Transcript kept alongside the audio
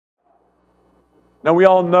Now, we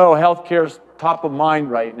all know healthcare is top of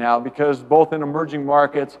mind right now because both in emerging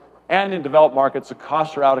markets and in developed markets, the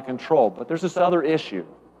costs are out of control. But there's this other issue.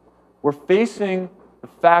 We're facing the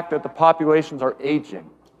fact that the populations are aging.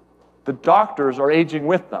 The doctors are aging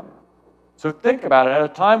with them. So think about it. At a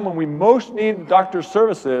time when we most need the doctor's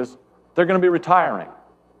services, they're going to be retiring.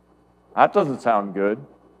 That doesn't sound good.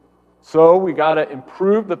 So we got to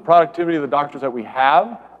improve the productivity of the doctors that we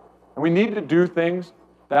have, and we need to do things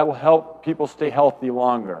that will help people stay healthy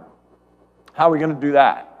longer. How are we going to do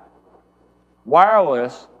that?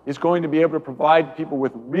 Wireless is going to be able to provide people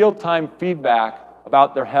with real-time feedback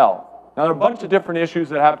about their health. Now, there are a bunch of different issues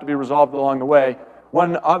that have to be resolved along the way.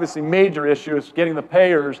 One obviously major issue is getting the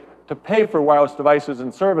payers to pay for wireless devices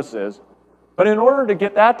and services. But in order to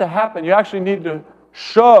get that to happen, you actually need to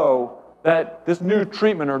show that this new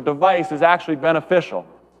treatment or device is actually beneficial.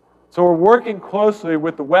 So we're working closely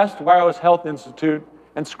with the West Wireless Health Institute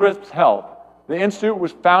and Scripps Health. The institute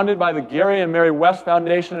was founded by the Gary and Mary West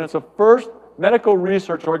Foundation, and it's the first medical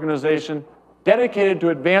research organization dedicated to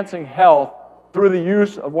advancing health through the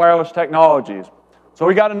use of wireless technologies. So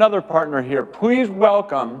we got another partner here. Please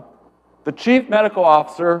welcome the Chief Medical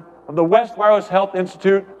Officer of the West Wireless Health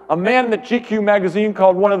Institute, a man that GQ magazine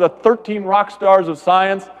called one of the 13 rock stars of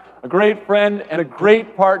science, a great friend and a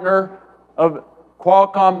great partner of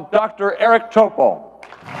Qualcomm, Dr. Eric Topol.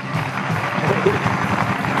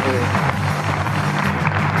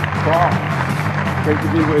 Great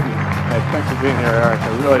to be with you. Hey, thanks for being here, Eric.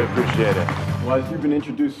 I really appreciate it. Well, as you've been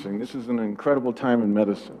introducing, this is an incredible time in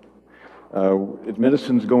medicine.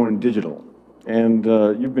 Medicine's going digital. And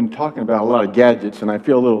you've been talking about a lot of gadgets, and I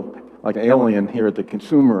feel a little like an alien here at the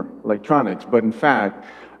consumer electronics. But in fact,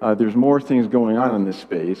 there's more things going on in this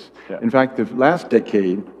space. Yeah. In fact, the last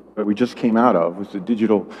decade that we just came out of was the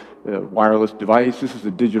digital wireless device. This is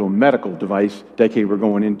the digital medical device decade we're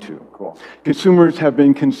going into. Cool. Consumers have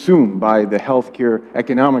been consumed by the healthcare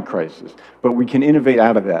economic crisis, but we can innovate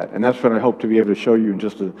out of that. And that's what I hope to be able to show you in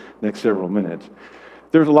just the next several minutes.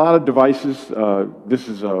 There's a lot of devices. This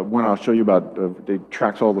is one I'll show you about. It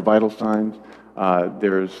tracks all the vital signs.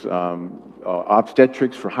 There's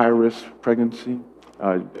obstetrics for high-risk pregnancy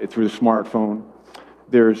through the smartphone.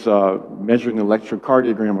 There's measuring the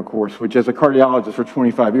electrocardiogram, of course, which as a cardiologist for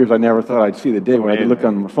 25 years, I never thought I'd see the day when I could look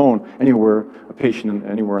on my phone anywhere, a patient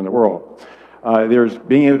anywhere in the world. There's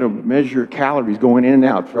being able to measure calories going in and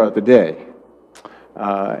out throughout the day.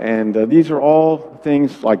 These are all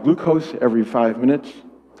things like glucose every 5 minutes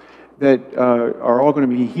that are all going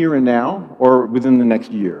to be here and now or within the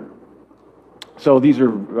next year. So these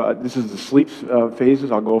are, this is the sleep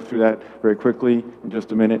phases. I'll go through that very quickly in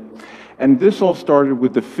just a minute. And this all started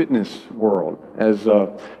with the fitness world, as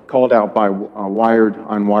called out by Wired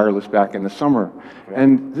on Wireless back in the summer.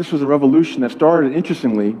 And this was a revolution that started,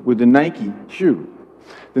 interestingly, with the Nike shoe.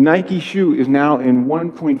 The Nike shoe is now in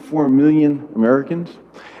 1.4 million Americans,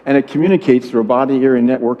 and it communicates through a body area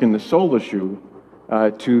network in the sole of the shoe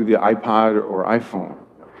to the iPod or iPhone.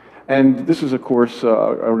 And this is, of course, a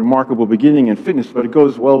remarkable beginning in fitness, but it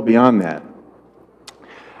goes well beyond that.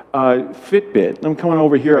 Fitbit. I'm coming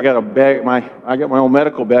over here. I got a bag. I got my own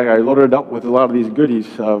medical bag. I loaded it up with a lot of these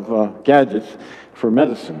goodies of gadgets for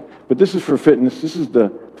medicine. But this is for fitness. This is the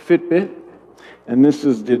Fitbit, and this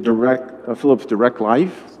is the Philips Direct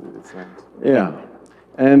Life. Yeah,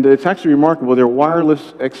 and it's actually remarkable. They're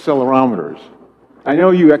wireless accelerometers. I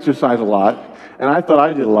know you exercise a lot, and I thought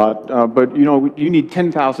I did a lot, but you know, you need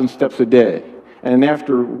 10,000 steps a day. And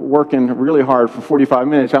after working really hard for 45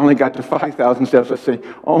 minutes, I only got to 5,000 steps. I say,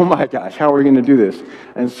 oh my gosh, how are we going to do this?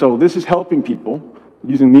 And so this is helping people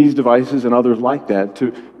using these devices and others like that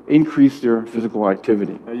to increase their physical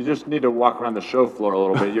activity. You just need to walk around the show floor a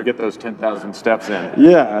little bit. You'll get those 10,000 steps in.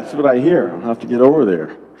 Yeah, that's what I hear. I'll have to get over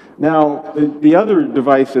there. Now, the other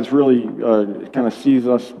device that's really kind of seized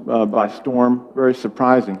us by storm, very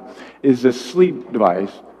surprising, is the sleep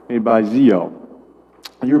device made by Zeo.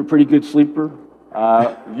 You're a pretty good sleeper?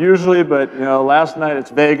 Usually, but you know, last night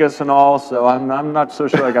it's Vegas and all, so I'm not so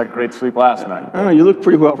sure I got great sleep last night. I don't know, you look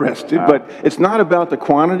pretty well rested, but it's not about the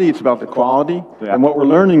quantity, it's about the quality. Yeah. And what we're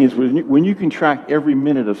learning is when you can track every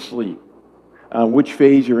minute of sleep, which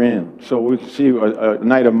phase you're in. So we can see a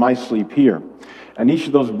night of my sleep here. And each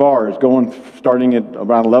of those bars starting at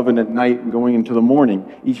around 11 at night and going into the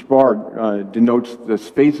morning, each bar denotes the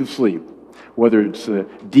phase of sleep. Whether it's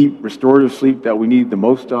deep restorative sleep that we need the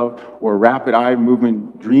most of, or rapid eye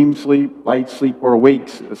movement dream sleep, light sleep, or awake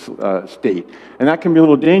state. And that can be a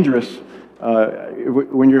little dangerous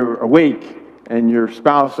when you're awake and your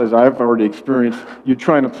spouse, as I've already experienced, you're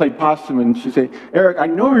trying to play possum, and she say, Eric, I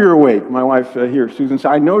know you're awake. My wife here, Susan, said,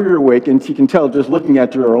 I know you're awake, and she can tell just looking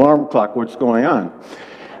at your alarm clock what's going on.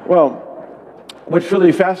 Well, what's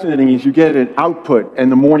really fascinating is you get an output in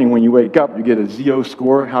the morning when you wake up. You get a ZO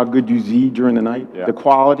score, how good you Z during the night, the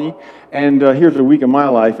quality. And here's a week of my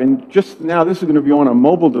life. And just now, this is going to be on a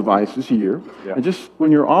mobile device this year. And just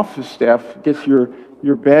when your office staff gets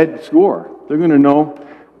your bad score, they're going to know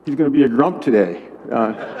he's going to be a grump today.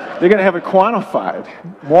 They're going to have it quantified.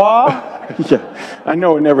 Moi? Yeah, I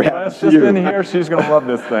know it never happens to Just you. in here, she's going to love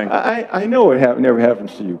this thing. I know it never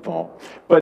happens to you, Paul. But